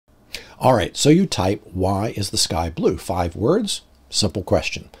All right, so you type, why is the sky blue? 5 words, simple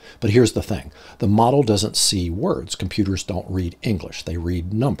question. But here's the thing. The model doesn't see words. Computers don't read English. They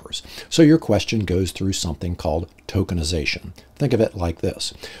read numbers. So your question goes through something called tokenization. Think of it like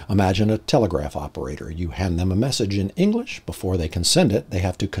this. Imagine a telegraph operator. You hand them a message in English. Before they can send it, they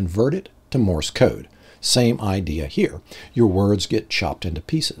have to convert it to Morse code. Same idea here. Your words get chopped into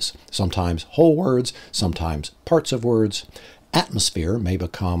pieces. Sometimes whole words, sometimes parts of words. Atmosphere may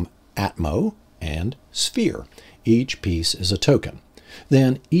become atmo and sphere. Each piece is a token.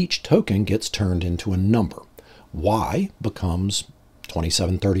 Then each token gets turned into a number. Y becomes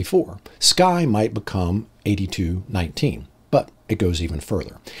 2734. Sky might become 8219. But it goes even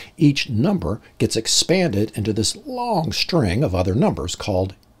further. Each number gets expanded into this long string of other numbers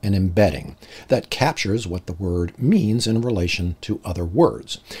called an embedding that captures what the word means in relation to other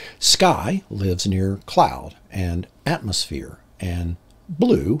words. Sky lives near cloud and atmosphere and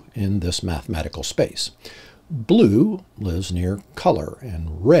blue in this mathematical space. Blue lives near color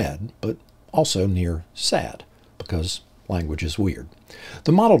and red, but also near sad, because language is weird.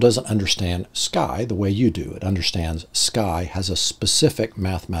 The model doesn't understand sky the way you do. It understands sky has a specific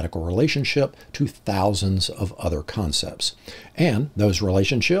mathematical relationship to thousands of other concepts. And those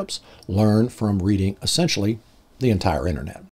relationships learn from reading essentially the entire internet.